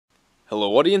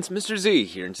Hello audience, Mr. Z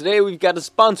here, and today we've got a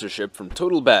sponsorship from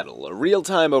Total Battle, a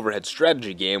real-time overhead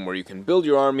strategy game where you can build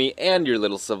your army and your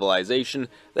little civilization,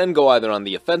 then go either on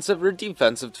the offensive or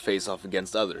defensive to face off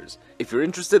against others. If you're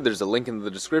interested, there's a link in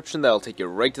the description that'll take you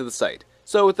right to the site.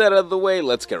 So with that out of the way,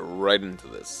 let's get right into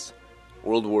this.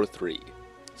 World War III.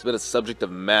 It's been a subject of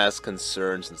mass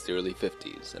concern since the early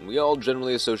 50s, and we all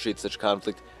generally associate such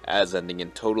conflict as ending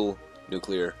in total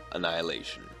nuclear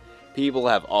annihilation. People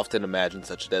have often imagined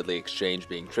such a deadly exchange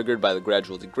being triggered by the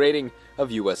gradual degrading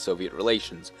of US-Soviet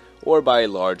relations, or by a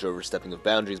large overstepping of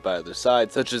boundaries by either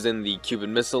side, such as in the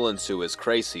Cuban Missile and Suez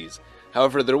crises.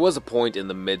 However, there was a point in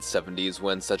the mid-70s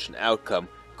when such an outcome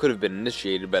could have been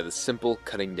initiated by the simple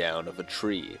cutting down of a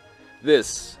tree.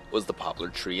 This was the Poplar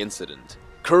Tree Incident.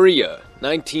 Korea,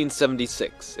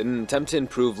 1976. In an attempt to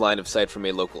improve line of sight from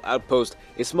a local outpost,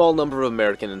 a small number of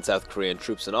American and South Korean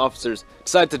troops and officers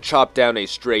decided to chop down a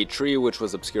stray tree which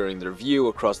was obscuring their view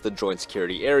across the joint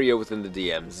security area within the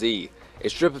DMZ, a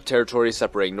strip of territory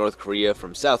separating North Korea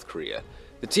from South Korea.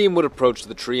 The team would approach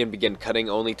the tree and begin cutting,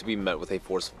 only to be met with a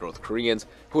force of North Koreans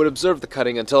who would observe the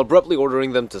cutting until abruptly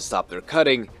ordering them to stop their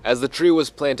cutting, as the tree was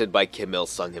planted by Kim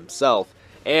Il-sung himself,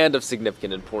 and of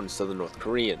significant importance to the North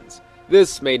Koreans.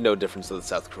 This made no difference to the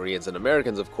South Koreans and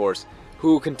Americans, of course,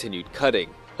 who continued cutting,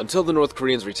 until the North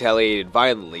Koreans retaliated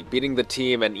violently, beating the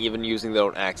team and even using their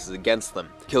own axes against them,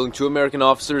 killing 2 American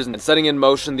officers and setting in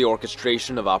motion the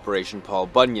orchestration of Operation Paul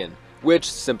Bunyan,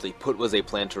 which, simply put, was a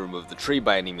plan to remove the tree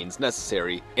by any means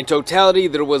necessary. In totality,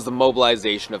 there was the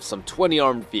mobilization of some 20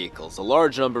 armed vehicles, a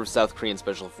large number of South Korean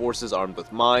special forces armed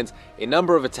with mines, a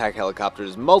number of attack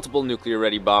helicopters, multiple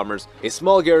nuclear-ready bombers, a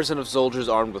small garrison of soldiers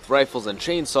armed with rifles and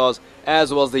chainsaws,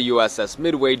 as well as the USS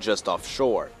Midway just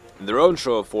offshore. In their own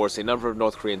show of force, a number of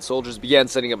North Korean soldiers began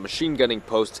setting up machine gunning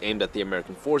posts aimed at the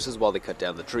American forces while they cut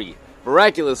down the tree.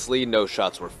 Miraculously, no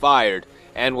shots were fired,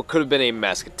 and what could have been a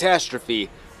mass catastrophe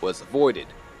was avoided.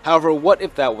 However, what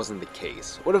if that wasn't the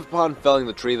case? What if upon felling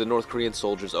the tree, the North Korean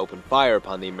soldiers opened fire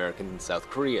upon the Americans and South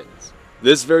Koreans?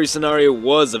 This very scenario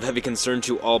was of heavy concern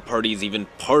to all parties even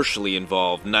partially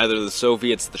involved. Neither the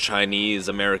Soviets, the Chinese,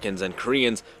 Americans, and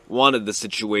Koreans wanted the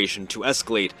situation to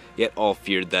escalate, yet all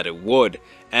feared that it would,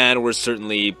 and were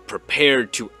certainly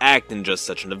prepared to act in just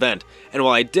such an event. And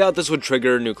while I doubt this would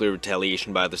trigger nuclear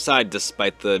retaliation by either side,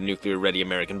 despite the nuclear-ready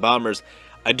American bombers,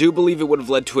 I do believe it would have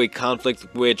led to a conflict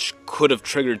which could have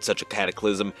triggered such a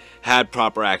cataclysm had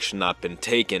proper action not been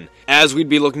taken, as we'd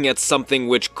be looking at something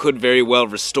which could very well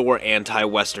restore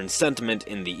anti-Western sentiment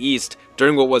in the East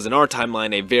during what was in our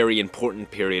timeline a very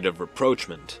important period of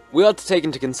rapprochement. We ought to take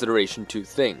into consideration 2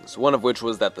 things, one of which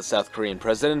was that the South Korean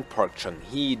president, Park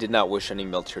Chung-hee, did not wish any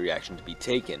military action to be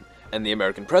taken, and the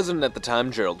American president at the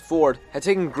time, Gerald Ford, had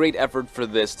taken great effort for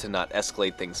this to not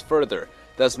escalate things further,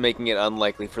 thus making it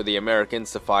unlikely for the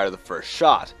Americans to fire the first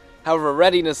shot. However,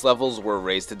 readiness levels were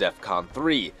raised to DEFCON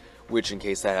 3, which, in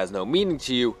case that has no meaning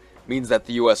to you, means that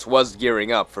the US was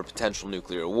gearing up for potential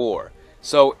nuclear war.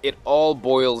 So it all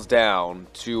boils down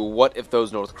to what if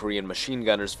those North Korean machine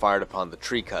gunners fired upon the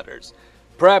tree cutters.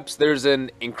 Perhaps there's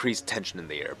an increased tension in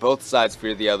the air. Both sides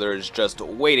fear the other is just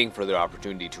waiting for their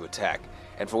opportunity to attack,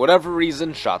 and for whatever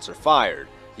reason, shots are fired.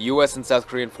 The US and South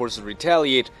Korean forces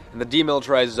retaliate, and the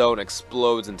demilitarized zone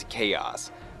explodes into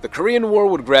chaos. The Korean War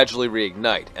would gradually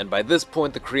reignite, and by this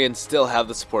point the Koreans still have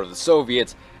the support of the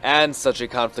Soviets, and such a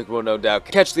conflict will no doubt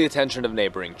catch the attention of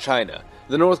neighboring China.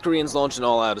 The North Koreans launched an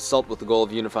all-out assault with the goal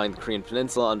of unifying the Korean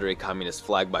peninsula under a communist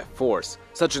flag by force.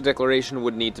 Such a declaration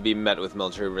would need to be met with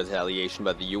military retaliation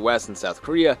by the US and South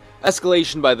Korea.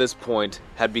 Escalation by this point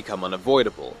had become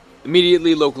unavoidable.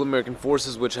 Immediately, local American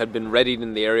forces which had been readied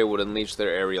in the area would unleash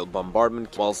their aerial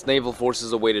bombardment, whilst naval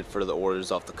forces awaited further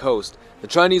orders off the coast. The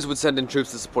Chinese would send in troops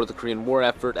to support the Korean War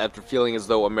effort after feeling as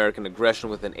though American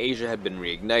aggression within Asia had been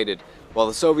reignited, while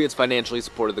the Soviets financially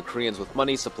supported the Koreans with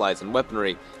money, supplies, and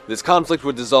weaponry. This conflict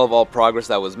would dissolve all progress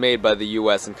that was made by the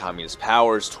US and communist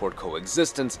powers toward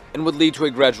coexistence, and would lead to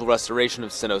a gradual restoration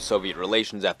of Sino-Soviet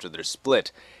relations after their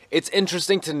split. It's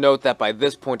interesting to note that by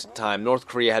this point in time, North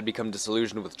Korea had become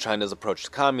disillusioned with China's approach to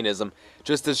communism,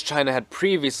 just as China had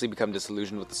previously become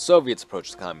disillusioned with the Soviets'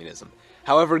 approach to communism.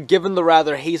 However, given the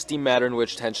rather hasty manner in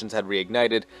which tensions had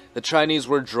reignited, the Chinese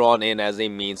were drawn in as a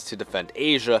means to defend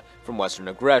Asia from Western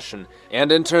aggression,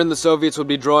 and in turn the Soviets would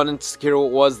be drawn in to secure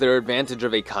what was their advantage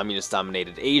of a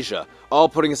communist-dominated Asia, all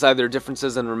putting aside their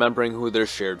differences and remembering who their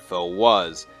shared foe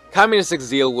was. Communistic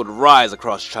zeal would rise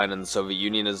across China and the Soviet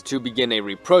Union as the two begin a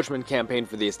rapprochement campaign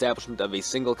for the establishment of a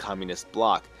single communist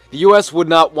bloc. The US would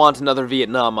not want another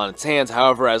Vietnam on its hands,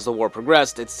 however, as the war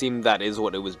progressed, it seemed that is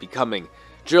what it was becoming.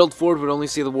 Gerald Ford would only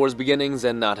see the war's beginnings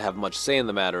and not have much say in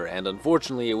the matter, and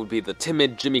unfortunately it would be the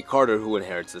timid Jimmy Carter who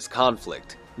inherits this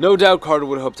conflict. No doubt Carter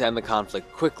would hope to end the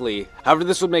conflict quickly, however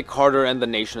this would make Carter and the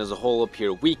nation as a whole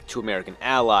appear weak to American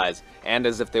allies, and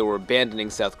as if they were abandoning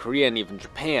South Korea and even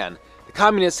Japan. The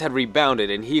communists had rebounded,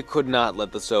 and he could not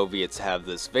let the Soviets have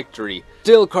this victory.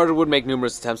 Still, Carter would make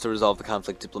numerous attempts to resolve the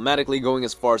conflict diplomatically, going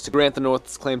as far as to grant the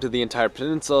North's claim to the entire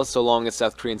peninsula so long as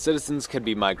South Korean citizens could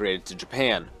be migrated to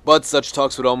Japan. But such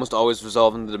talks would almost always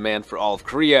resolve in the demand for all of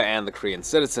Korea and the Korean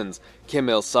citizens, Kim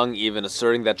Il-sung even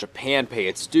asserting that Japan pay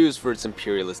its dues for its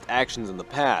imperialist actions in the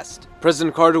past.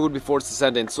 President Carter would be forced to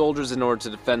send in soldiers in order to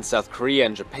defend South Korea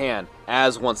and Japan,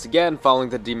 as once again, following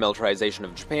the demilitarization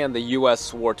of Japan, the US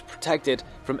swore to protect it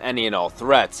from any and all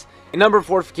threats. A number of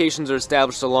fortifications are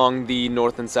established along the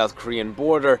North and South Korean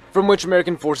border, from which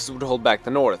American forces would hold back the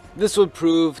North. This would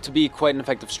prove to be quite an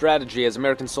effective strategy, as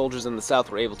American soldiers in the South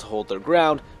were able to hold their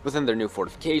ground within their new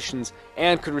fortifications,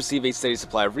 and could receive a steady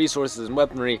supply of resources and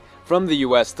weaponry from the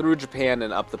US through Japan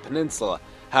and up the peninsula.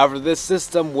 However, this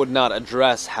system would not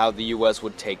address how the US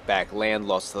would take back land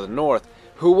lost to the North,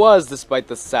 who was, despite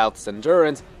the South's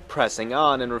endurance, pressing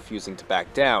on and refusing to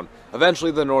back down. Eventually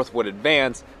the North would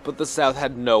advance, but the South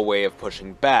had no way of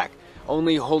pushing back,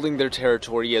 only holding their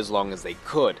territory as long as they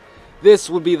could. This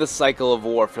would be the cycle of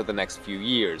war for the next few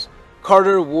years.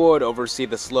 Carter would oversee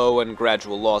the slow and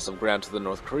gradual loss of ground to the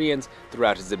North Koreans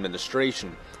throughout his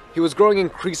administration. He was growing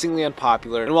increasingly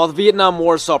unpopular, and while the Vietnam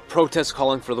War saw protests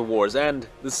calling for the war's end,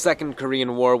 the Second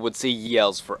Korean War would see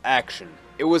yells for action.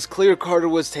 It was clear Carter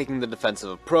was taking the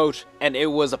defensive approach, and it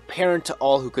was apparent to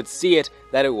all who could see it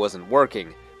that it wasn't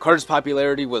working. Carter's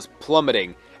popularity was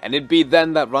plummeting, and it'd be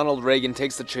then that Ronald Reagan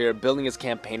takes the chair, building his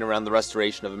campaign around the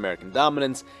restoration of American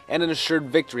dominance and an assured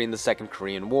victory in the Second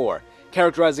Korean War,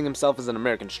 characterizing himself as an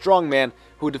American strongman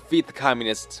who would defeat the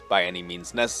communists by any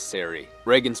means necessary.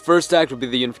 Reagan's first act would be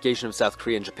the unification of South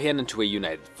Korea and Japan into a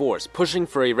united force, pushing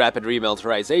for a rapid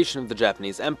remilitarization of the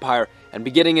Japanese Empire and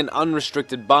beginning an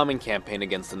unrestricted bombing campaign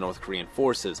against the North Korean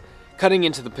forces, cutting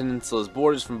into the peninsula's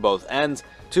borders from both ends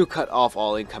to cut off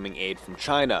all incoming aid from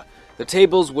China. The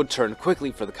tables would turn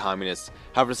quickly for the communists,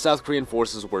 however South Korean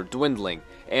forces were dwindling,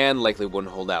 and likely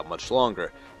wouldn't hold out much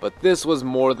longer. But this was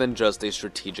more than just a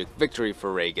strategic victory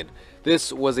for Reagan.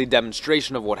 This was a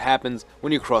demonstration of what happens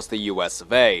when you cross the US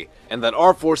of A, and that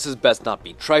our forces best not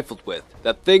be trifled with,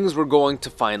 that things were going to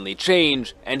finally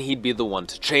change, and he'd be the one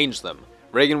to change them.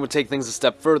 Reagan would take things a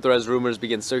step further as rumors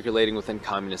began circulating within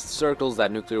communist circles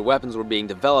that nuclear weapons were being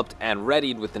developed and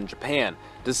readied within Japan,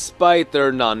 despite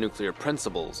their non-nuclear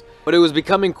principles. But it was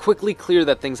becoming quickly clear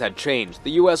that things had changed.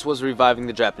 The US was reviving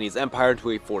the Japanese Empire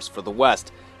into a force for the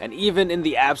West, and even in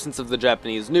the absence of the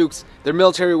Japanese nukes, their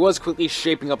military was quickly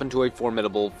shaping up into a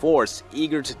formidable force,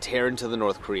 eager to tear into the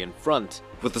North Korean front.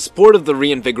 With the support of the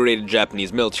reinvigorated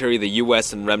Japanese military, the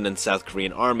US and remnant South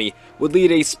Korean army would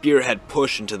lead a spearhead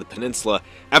push into the peninsula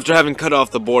after having cut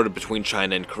off the border between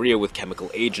China and Korea with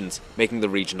chemical agents, making the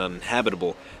region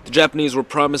uninhabitable. The Japanese were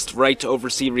promised right to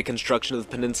oversee reconstruction of the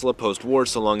peninsula post-war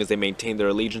so long as they maintained their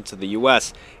allegiance to the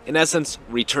US, in essence,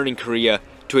 returning Korea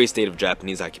to a state of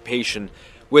Japanese occupation.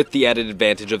 With the added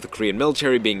advantage of the Korean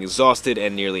military being exhausted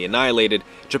and nearly annihilated,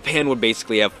 Japan would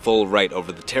basically have full right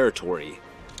over the territory.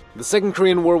 The Second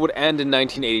Korean War would end in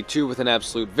 1982 with an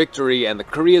absolute victory, and the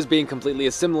Koreas being completely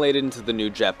assimilated into the new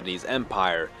Japanese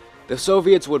Empire. The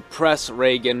Soviets would press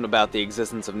Reagan about the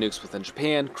existence of nukes within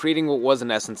Japan, creating what was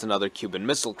in essence another Cuban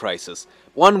Missile Crisis,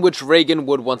 one which Reagan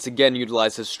would once again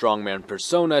utilize his strongman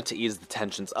persona to ease the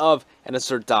tensions of and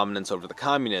assert dominance over the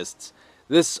communists.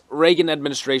 This Reagan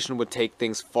administration would take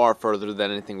things far further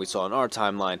than anything we saw in our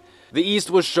timeline. The East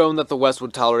was shown that the West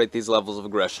would tolerate these levels of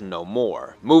aggression no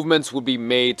more. Movements would be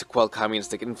made to quell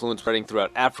communistic influence spreading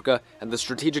throughout Africa, and the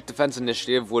Strategic Defense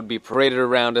Initiative would be paraded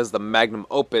around as the magnum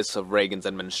opus of Reagan's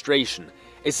administration.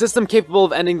 A system capable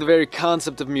of ending the very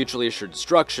concept of mutually assured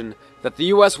destruction, that the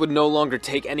US would no longer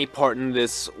take any part in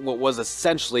this, what was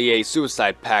essentially a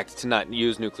suicide pact to not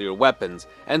use nuclear weapons,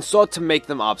 and sought to make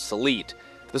them obsolete.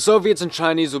 The Soviets and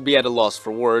Chinese would be at a loss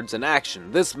for words and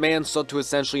action. This man sought to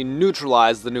essentially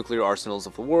neutralize the nuclear arsenals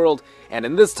of the world, and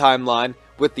in this timeline,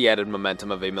 with the added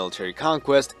momentum of a military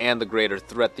conquest and the greater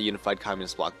threat the unified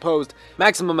communist bloc posed,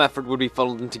 maximum effort would be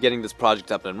funneled into getting this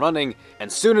project up and running, and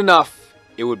soon enough,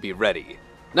 it would be ready.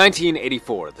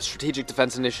 1984, the Strategic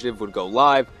Defense Initiative would go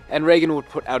live, and Reagan would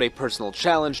put out a personal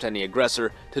challenge to any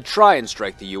aggressor to try and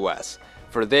strike the US,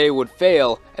 for they would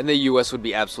fail, and the US would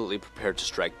be absolutely prepared to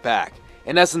strike back.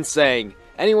 In essence saying,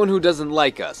 anyone who doesn't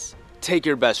like us, take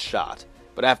your best shot,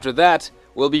 but after that,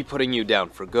 we'll be putting you down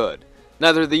for good.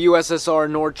 Neither the USSR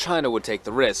nor China would take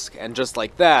the risk, and just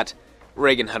like that,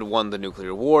 Reagan had won the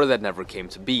nuclear war that never came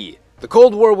to be. The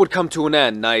Cold War would come to an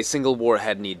end, not a single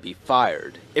warhead need be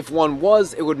fired. If one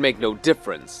was, it would make no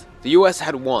difference. The US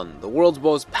had won, the world's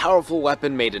most powerful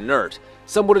weapon made inert.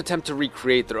 Some would attempt to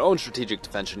recreate their own strategic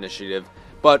defense initiative,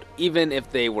 but even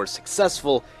if they were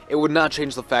successful, it would not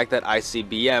change the fact that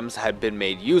ICBMs had been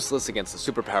made useless against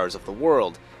the superpowers of the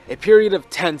world. A period of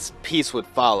tense peace would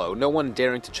follow, no one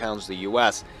daring to challenge the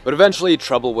US, but eventually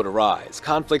trouble would arise,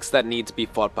 conflicts that need to be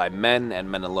fought by men and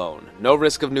men alone. No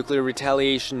risk of nuclear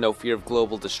retaliation, no fear of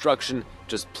global destruction,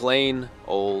 just plain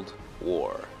old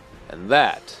war. And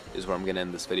that is where I'm going to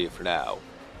end this video for now.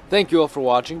 Thank you all for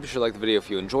watching, be sure to like the video if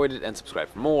you enjoyed it, and subscribe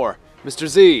for more. Mr.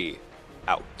 Z,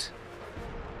 out.